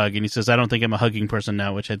gives him a hug, and he says, "I don't think I'm a hugging person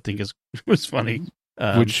now," which I think was funny.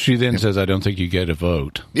 Which she then says, "I don't think you get a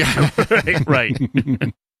vote." Yeah. right.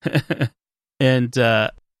 And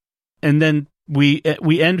then we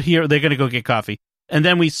end here. They're going to go get coffee. And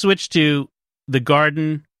then we switch to the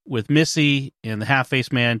garden with Missy and the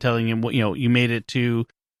half-faced man telling him, you made it to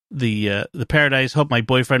the paradise. Hope my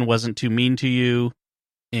boyfriend wasn't too mean to you.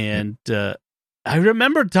 And I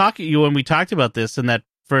remember talking to you when we talked about this in that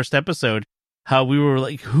first episode, how we were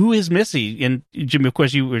like, who is Missy? And Jimmy, of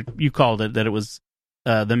course, you called it that it was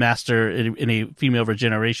the master in a female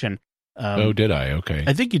regeneration. Did I? Okay.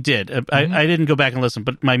 I think you did. I didn't go back and listen,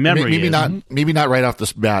 but my memory maybe not right off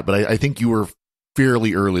the bat, but I think you were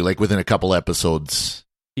fairly early, like within a couple episodes.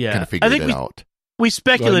 Yeah, kind of figured it out. We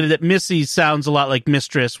speculated that Missy sounds a lot like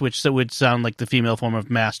Mistress, which would sound like the female form of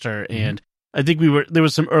Master, and I think there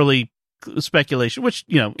was some early speculation, which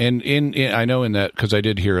And I know in that, because I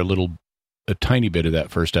did hear a tiny bit of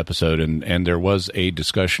that first episode, and there was a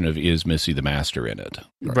discussion of, is Missy the Master in it?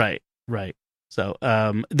 Right. So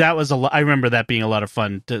that was I remember that being a lot of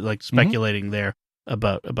fun, to speculating there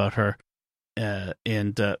about her, and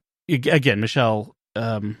again, Michelle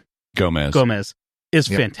Gomez is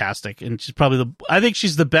fantastic, and she's probably I think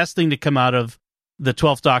she's the best thing to come out of the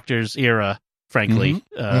 12th Doctor's era, frankly,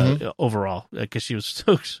 overall, because she was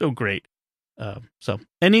so great. So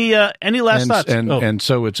any last thoughts? And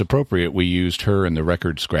so it's appropriate we used her in the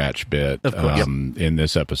record scratch bit in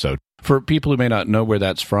this episode. For people who may not know where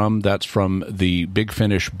that's from the Big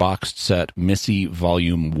Finish boxed set Missy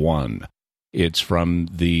Volume 1. It's from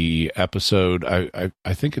the episode, I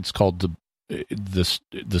think it's called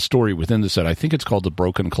the story within the set. I think it's called The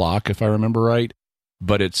Broken Clock, if I remember right.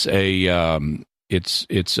 But it's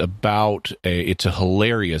it's a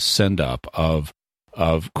hilarious send up of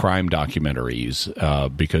crime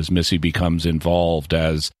documentaries because Missy becomes involved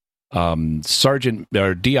as Sergeant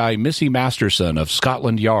or DI Missy Masterson of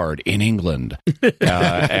Scotland Yard in England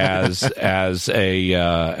as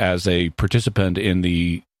a participant in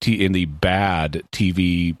the bad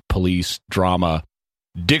TV police drama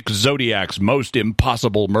Dick Zodiac's Most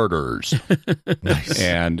Impossible Murders. Nice.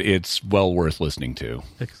 And it's well worth listening to.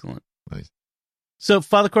 Excellent. Nice. So,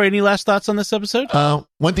 Father Corey, any last thoughts on this episode?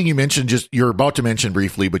 One thing you mentioned, you're about to mention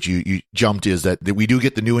briefly, but you jumped, is that we do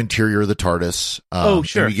get the new interior of the TARDIS.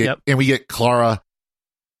 Sure. And we get Clara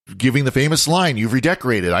giving the famous line, "You've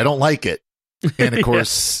redecorated. I don't like it." And of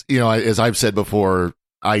course, as I've said before,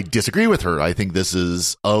 I disagree with her. I think this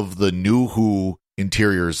is, of the new Who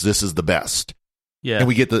interiors, this is the best. Yeah. And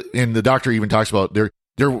we get the Doctor even talks about there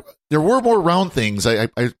were more round things. I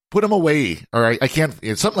put them away, or I can't.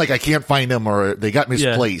 It's something like I can't find them, or they got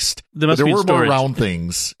misplaced. Yeah. There were more round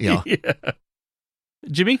things. Yeah.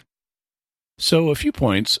 Jimmy? So a few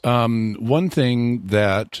points. One thing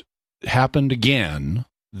that happened again,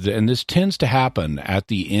 and this tends to happen at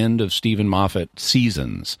the end of Stephen Moffat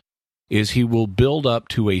seasons, is he will build up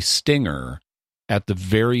to a stinger at the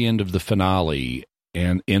very end of the finale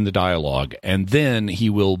and in the dialogue, and then he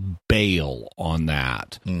will bail on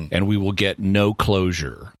that, and we will get no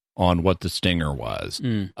closure on what the stinger was.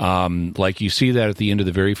 Like you see that at the end of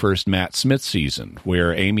the very first Matt Smith season,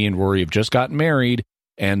 where Amy and Rory have just gotten married,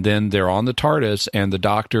 and then they're on the TARDIS, and the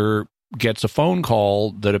Doctor gets a phone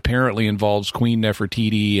call that apparently involves Queen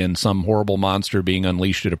Nefertiti and some horrible monster being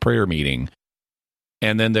unleashed at a prayer meeting.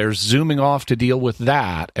 And then they're zooming off to deal with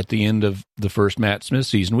that at the end of the first Matt Smith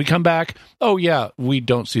season. We come back, oh yeah, we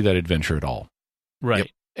don't see that adventure at all. Right.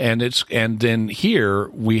 Yep. And then here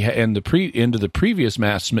we into the previous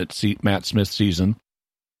Matt Smith season,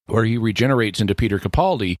 where he regenerates into Peter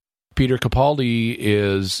Capaldi. Peter Capaldi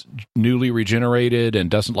is newly regenerated and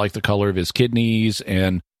doesn't like the color of his kidneys,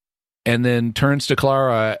 and then turns to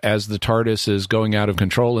Clara as the TARDIS is going out of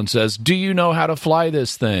control and says, "Do you know how to fly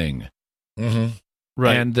this thing?" Mm-hmm.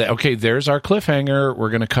 Right. And there's our cliffhanger. We're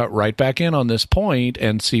going to cut right back in on this point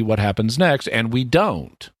and see what happens next. And we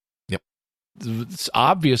don't. Yep. It's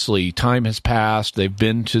obviously, time has passed. They've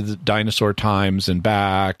been to the dinosaur times and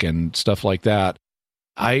back and stuff like that.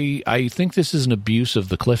 I think this is an abuse of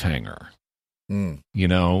the cliffhanger.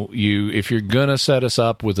 If you're going to set us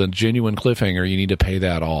up with a genuine cliffhanger, you need to pay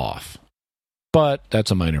that off. But that's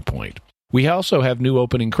a minor point. We also have new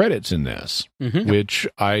opening credits in this, which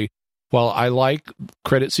while I like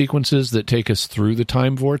credit sequences that take us through the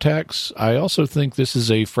time vortex, I also think this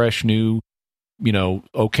is a fresh new,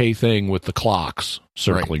 okay thing with the clocks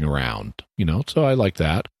circling around, so I like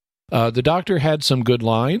that. The Doctor had some good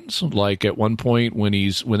lines, like at one point when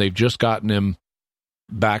they've just gotten him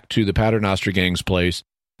back to the Paternoster Gang's place,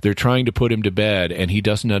 they're trying to put him to bed, and he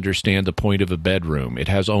doesn't understand the point of a bedroom. It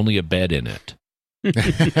has only a bed in it.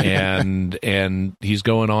 and he's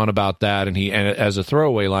going on about that, and as a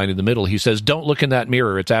throwaway line in the middle, he says, "Don't look in that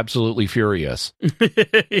mirror, it's absolutely furious."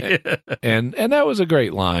 and that was a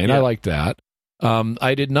great line. I like that.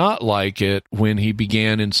 I did not like it when he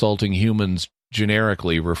began insulting humans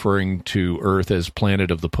generically, referring to Earth as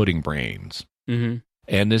planet of the pudding brains. And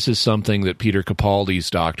this is something that Peter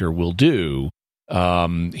Capaldi's Doctor will do.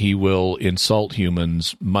 He will insult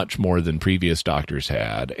humans much more than previous Doctors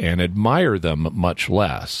had, and admire them much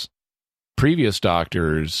less. Previous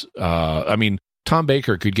Doctors, Tom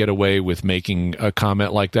Baker could get away with making a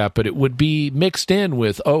comment like that, but it would be mixed in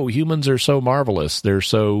with, "Oh, humans are so marvelous, they're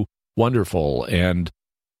so wonderful," and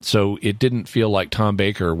so it didn't feel like Tom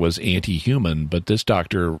Baker was anti-human, but this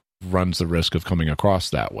Doctor runs the risk of coming across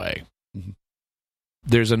that way.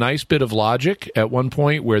 There's a nice bit of logic at one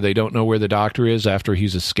point where they don't know where the Doctor is after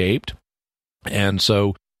he's escaped. And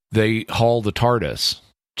so they haul the TARDIS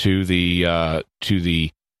to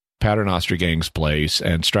the Paternoster Gang's place,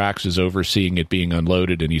 and Strax is overseeing it being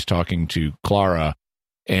unloaded, and he's talking to Clara,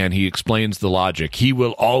 and he explains the logic. He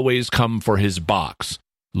will always come for his box,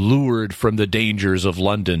 lured from the dangers of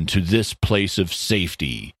London to this place of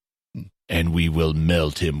safety. And we will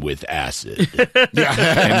melt him with acid.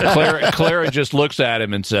 And Clara just looks at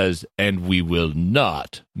him and says, "And we will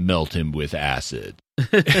not melt him with acid." And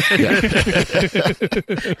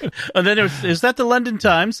then is that the London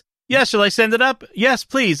Times? Yes, shall I send it up? Yes,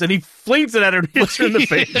 please. And he flings it at her and hits her in the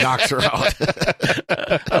face. Knocks her out.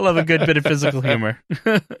 I love a good bit of physical humor.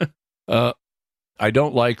 I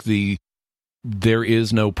don't like there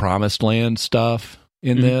is no promised land stuff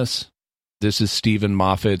in this. This is Stephen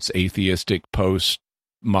Moffat's atheistic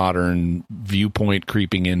post-modern viewpoint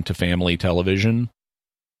creeping into family television.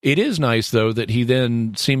 It is nice, though, that he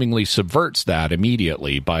then seemingly subverts that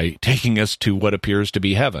immediately by taking us to what appears to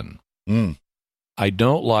be heaven. I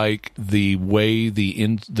don't like the way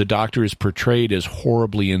the Doctor is portrayed as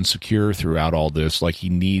horribly insecure throughout all this, like he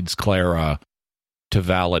needs Clara to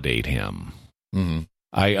validate him.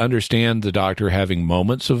 I understand the Doctor having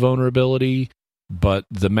moments of vulnerability, but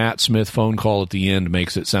the Matt Smith phone call at the end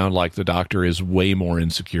makes it sound like the Doctor is way more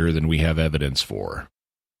insecure than we have evidence for.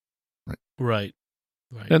 Right.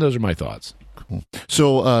 And those are my thoughts. Cool.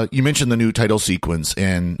 So you mentioned the new title sequence,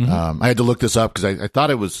 and I had to look this up because I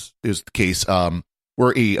thought it was the case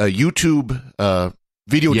where a YouTube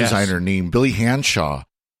video designer named Billy Hanshaw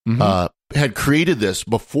had created this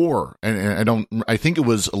before, and I think it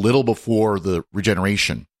was a little before the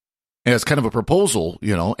regeneration. And it's kind of a proposal,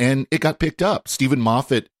 and it got picked up. Stephen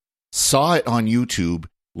Moffat saw it on YouTube,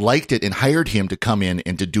 liked it, and hired him to come in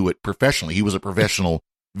and to do it professionally. He was a professional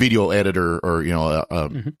video editor or, a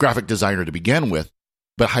graphic designer to begin with,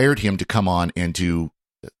 but hired him to come on and to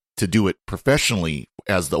do it professionally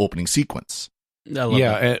as the opening sequence.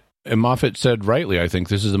 And Moffat said rightly, I think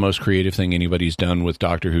this is the most creative thing anybody's done with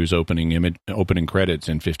Doctor Who's opening credits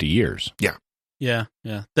in 50 years. Yeah.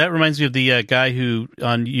 That reminds me of the guy who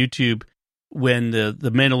on YouTube, when the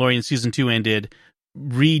Mandalorian season 2 ended,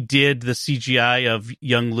 redid the CGI of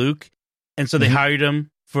young Luke, and so they hired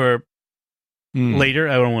him for later.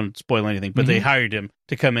 I don't want to spoil anything, but they hired him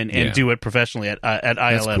to come in and do it professionally at ILM.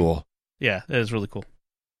 That's cool. Yeah, that is really cool.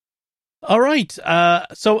 All right,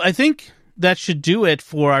 so I think that should do it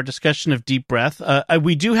for our discussion of Deep Breath.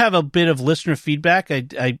 We do have a bit of listener feedback.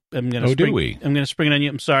 I'm going to do we? I'm going to spring it on you.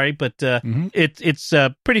 I'm sorry, but it's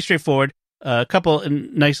pretty straightforward. A couple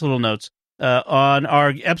nice little notes. On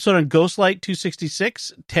our episode on Ghostlight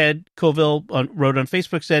 266, Ted Colville wrote on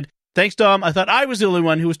Facebook, said, "Thanks, Dom. I thought I was the only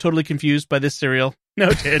one who was totally confused by this serial." No,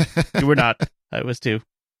 Ted, you were not. I was too.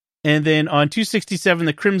 And then on 267,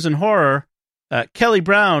 The Crimson Horror, Kelly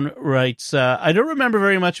Brown writes, I don't remember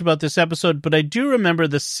very much about this episode, but I do remember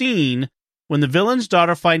the scene when the villain's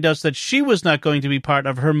daughter finds out that she was not going to be part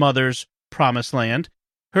of her mother's promised land.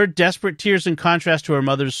 Her desperate tears in contrast to her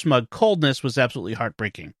mother's smug coldness was absolutely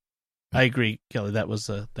heartbreaking. I agree, Kelly. That was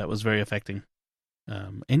very affecting.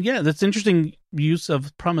 And yeah, that's interesting use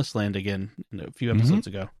of Promised Land again a few episodes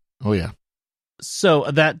ago. Oh, yeah. So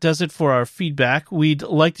that does it for our feedback. We'd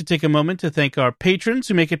like to take a moment to thank our patrons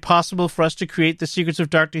who make it possible for us to create The Secrets of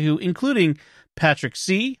Doctor Who, including Patrick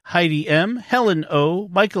C., Heidi M., Helen O.,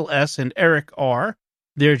 Michael S., and Eric R.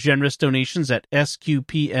 Their generous donations at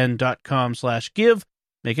sqpn.com/give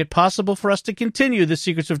make it possible for us to continue The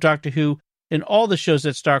Secrets of Doctor Who and all the shows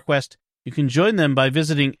at StarQuest. You can join them by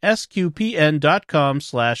visiting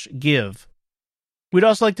sqpn.com/give. We'd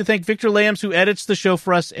also like to thank Victor Lambs, who edits the show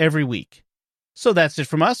for us every week. So that's it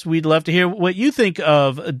from us. We'd love to hear what you think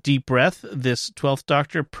of Deep Breath, this 12th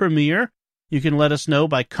Doctor premiere. You can let us know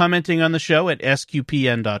by commenting on the show at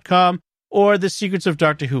sqpn.com or the Secrets of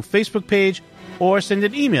Doctor Who Facebook page, or send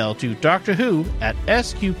an email to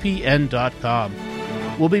drwho@sqpn.com.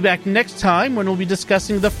 We'll be back next time when we'll be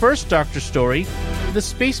discussing the first Doctor story, The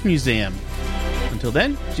Space Museum. Until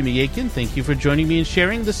then, Jimmy Akin, thank you for joining me and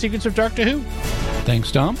sharing The Secrets of Doctor Who. Thanks,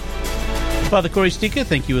 Dom. Father Corey Stika,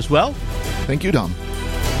 thank you as well. Thank you, Dom.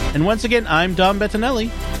 And once again, I'm Dom Bettinelli.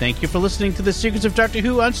 Thank you for listening to The Secrets of Doctor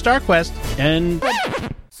Who on StarQuest, and...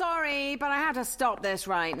 Sorry, but I had to stop this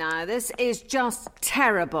right now. This is just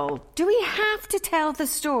terrible. Do we have to tell the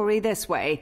story this way?